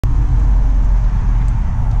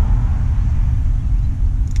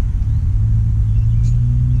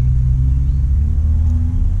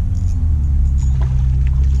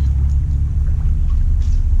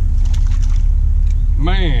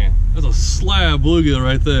that bluegill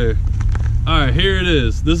right there. All right, here it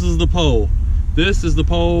is. This is the pole. This is the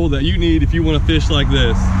pole that you need if you want to fish like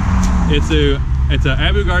this. It's a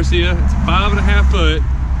Abu Garcia. It's 5.5 foot.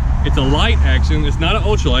 It's a light action. It's not an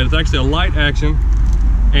ultralight. It's actually a light action.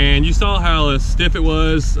 And you saw how stiff it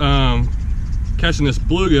was catching this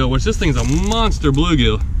bluegill, which this thing's a monster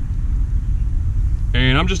bluegill.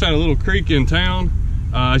 And I'm just at a little creek in town.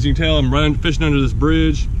 As you can tell, I'm fishing under this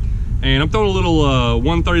bridge. And I'm throwing a little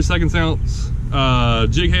 1/32 ounce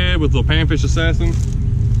jig head with a little panfish assassin.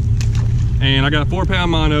 And I got a 4-pound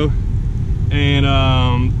mono. And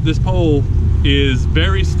this pole is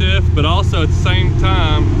very stiff, but also at the same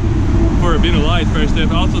time, for it being a light, it's very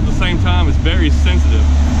stiff. Also at the same time, it's very sensitive.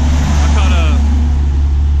 I caught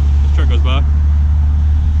this truck goes by.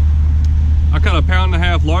 I caught a 1.5 pound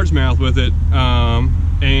largemouth with it,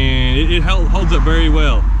 and it holds up very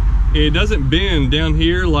well. It doesn't bend down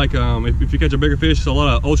here like if you catch a bigger fish, so a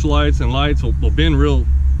lot of ultralights and lights will bend real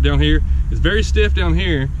down here. It's very stiff down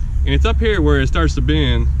here, and it's up here where it starts to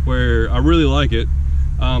bend, where I really like it.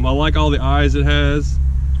 I like all the eyes it has.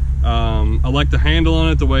 I like the handle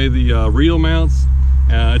on it, the way the reel mounts.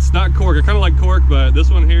 It's not cork. I kind of like cork, but this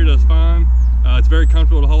one here does fine. It's very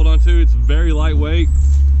comfortable to hold on to. It's very lightweight.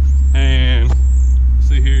 And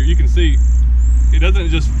see here, you can see it doesn't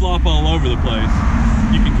just flop all over the place.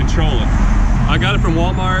 You can control it. I got it from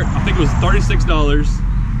Walmart. I think it was $36.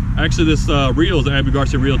 Actually, this reel is an Abu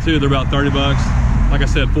Garcia reel too. They're about 30 bucks. Like I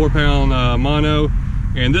said, 4-pound mono.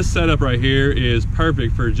 And this setup right here is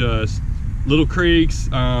perfect for just little creeks,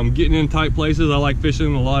 getting in tight places. I like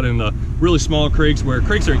fishing a lot in the really small creeks, where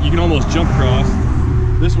creeks you can almost jump across.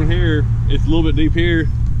 This one here, it's a little bit deep here,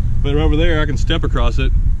 but over there I can step across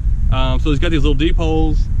it. So it's got these little deep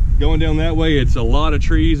holes going down that way. It's a lot of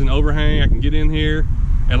trees and overhang. I can get in here,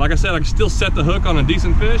 and like I said, I can still set the hook on a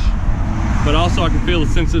decent fish, but also I can feel the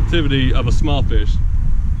sensitivity of a small fish.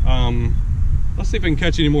 Let's see if I can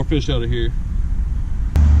catch any more fish out of here.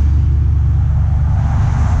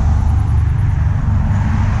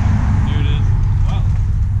 Here it is. Wow,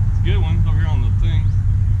 it's a good one over here on the thing.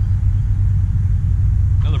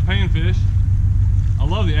 Another panfish. I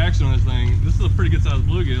love the action on this thing. This is a pretty good sized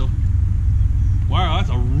bluegill. Wow, that's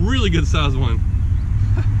a really good sized one.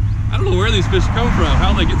 I don't know where these fish come from,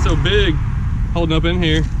 how they get so big holding up in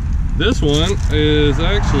here. This one is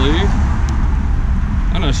actually,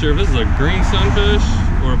 I'm not sure if this is a green sunfish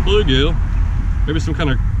or a bluegill. Maybe some kind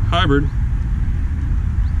of hybrid.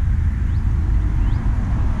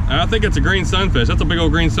 I think it's a green sunfish. That's a big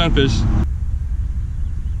old green sunfish.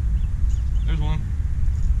 There's one.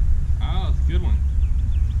 Oh, it's a good one.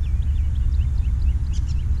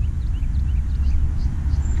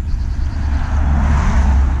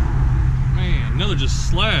 Man, another just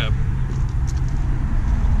slab.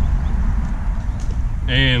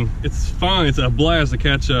 And it's fun. It's a blast to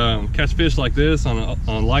catch fish like this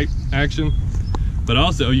on light action. But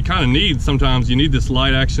also, you kind of need, sometimes you need this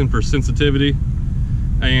light action for sensitivity.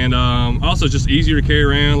 And also just easier to carry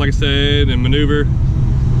around, like I said, and maneuver.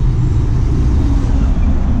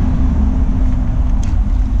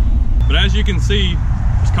 But as you can see,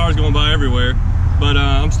 there's cars going by everywhere. But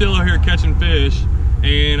I'm still out here catching fish.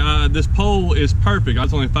 And this pole is perfect.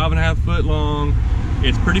 It's only 5.5 foot long.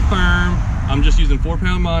 It's pretty firm. I'm just using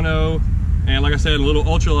 4-pound mono, and like I said, a little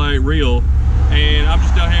ultralight reel. And I'm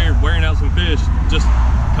just out here wearing out some fish. Just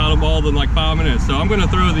caught them all in like 5 minutes. So I'm gonna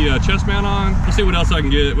throw the chest mount on. We'll see what else I can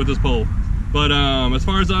get with this pole. But as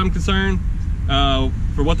far as I'm concerned,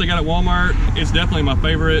 for what they got at Walmart, it's definitely my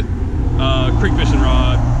favorite creek fishing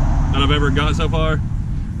rod that I've ever got so far.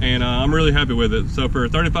 And I'm really happy with it. So for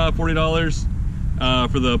 $35, $40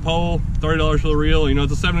 for the pole, $30 for the reel, you know,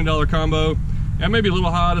 it's a $70 combo. That may be a little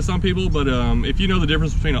high to some people, but if you know the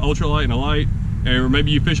difference between an ultralight and a light, or maybe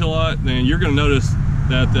you fish a lot, then you're going to notice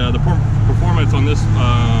that the performance on this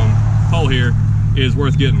pole here is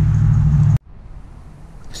worth getting.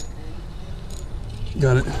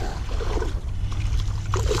 Got it.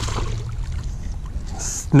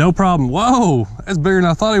 No problem. Whoa, that's bigger than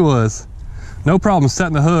I thought he was. No problem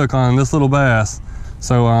setting the hook on this little bass.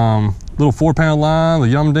 So little 4-pound line, the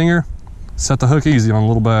Yum Dinger, set the hook easy on a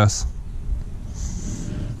little bass.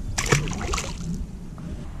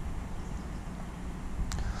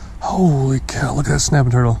 Holy cow, look at that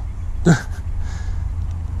snapping turtle.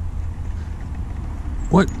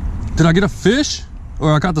 What? Did I get a fish?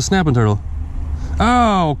 Or I got the snapping turtle?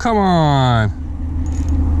 Oh, come on.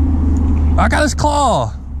 I got his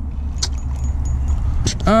claw.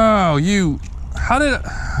 Oh, you, how did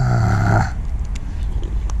I,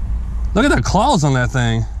 look at the claws on that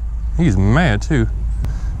thing. He's mad too.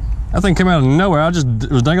 That thing came out of nowhere. I just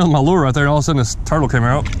was dangling my lure right there, and all of a sudden this turtle came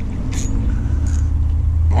out.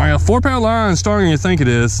 Well, 4-pound line is stronger than you think it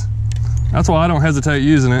is. That's why I don't hesitate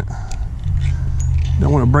using it.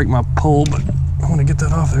 Don't want to break my pole, but I want to get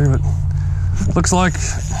that off there. But looks like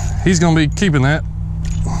he's going to be keeping that.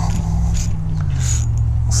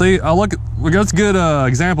 See, that's a good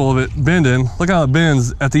example of it bending. Look how it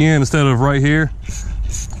bends at the end instead of right here,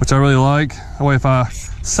 which I really like. That way if I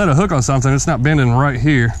set a hook on something, it's not bending right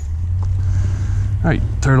here. All right,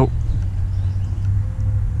 turtle.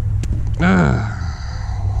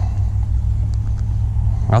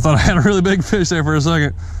 I thought I had a really big fish there for a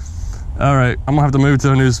second. All right, I'm gonna have to move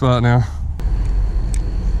to a new spot now.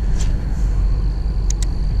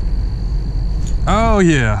 Oh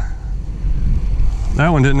yeah. That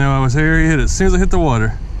one didn't know I was here. He hit it as soon as I hit the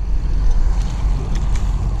water.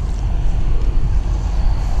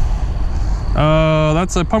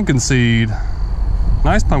 That's a pumpkin seed.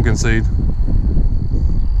 Nice pumpkin seed.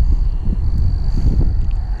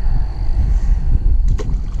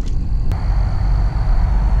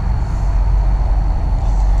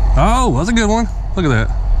 Oh, that's a good one. Look at that.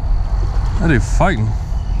 That dude fighting.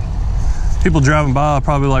 People driving by are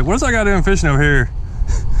probably like, what's that guy doing fishing over here?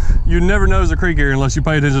 You never know there's a creek here unless you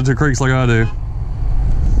pay attention to creeks like I do.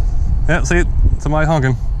 Yeah, see it? Somebody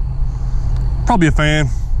honking. Probably a fan.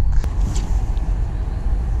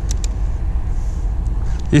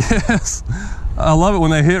 Yes, I love it when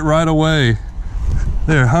they hit right away.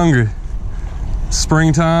 They're hungry.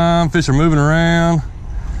 Springtime, fish are moving around,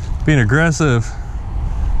 being aggressive.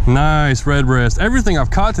 Nice red breast. Everything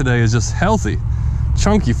I've caught today is just healthy,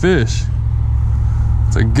 chunky fish.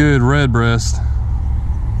 It's a good red breast.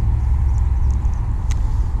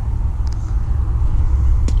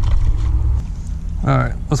 All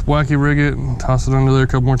right, let's wacky rig it and toss it under there a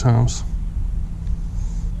couple more times.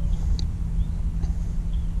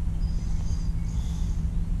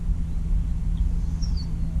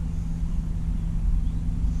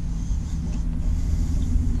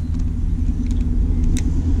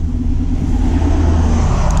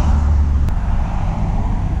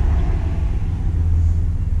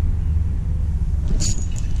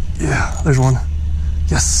 Yeah, there's one.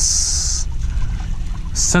 Yes.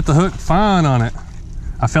 Set the hook fine on it.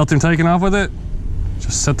 I felt him taking off with it.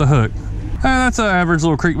 Just set the hook. That's an average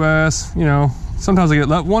little creek bass. You know, sometimes I get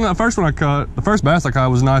that one. The first one I caught, the first bass I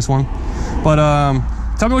caught was a nice one. But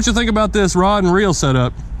tell me what you think about this rod and reel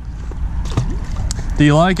setup. Do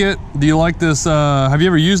you like it? Do you like this? Have you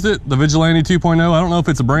ever used it? The Vigilante 2.0? I don't know if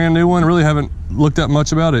it's a brand new one. I really haven't looked up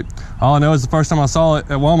much about it. All I know is the first time I saw it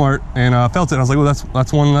at Walmart and I felt it. I was like, well,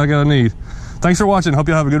 that's one I gotta need. Thanks for watching. Hope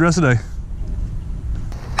you have a good rest of the day.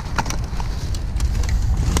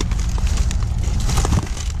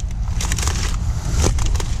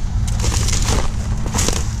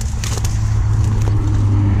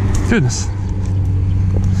 Goodness.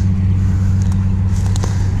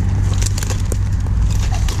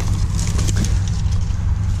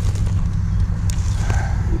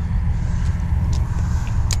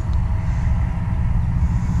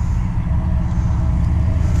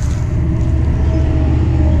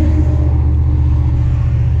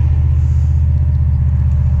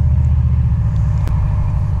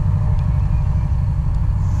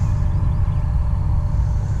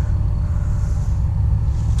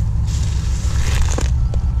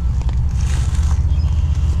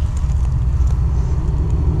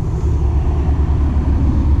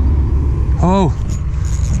 Oh,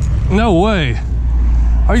 no way.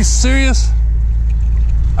 Are you serious?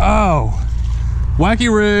 Oh,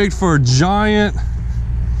 wacky rigged for a giant,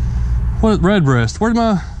 what, red breast. Where'd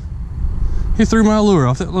he threw my lure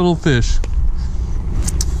off that little fish.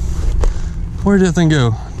 Where did that thing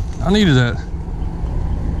go? I needed that.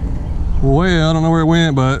 Well, I don't know where it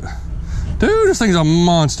went, but dude, this thing's a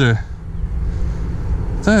monster.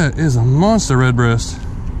 That is a monster red breast.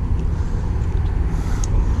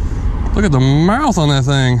 Look at the mouth on that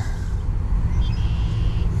thing.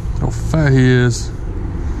 How fat he is.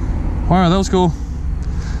 Wow, that was cool.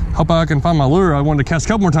 Hope I can find my lure. I wanted to catch a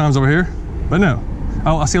couple more times over here, but no.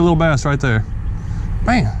 Oh, I see a little bass right there.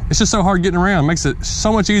 Man, it's just so hard getting around. It makes it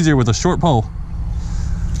so much easier with a short pole.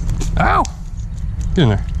 Ow! Get in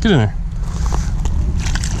there, get in there.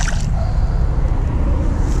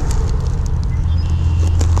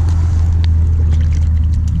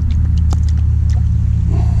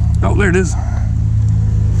 Oh, there it is.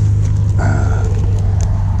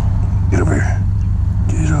 Get over here.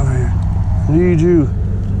 Get over here. I need you.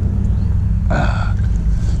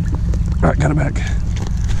 All right, got it back.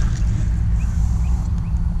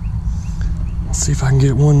 Let's see if I can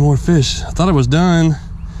get one more fish. I thought I was done.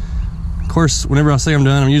 Of course, whenever I say I'm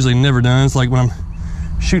done, I'm usually never done. It's like when I'm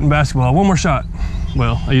shooting basketball. One more shot.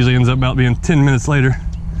 Well, it usually ends up about being 10 minutes later.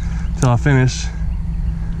 till I finish.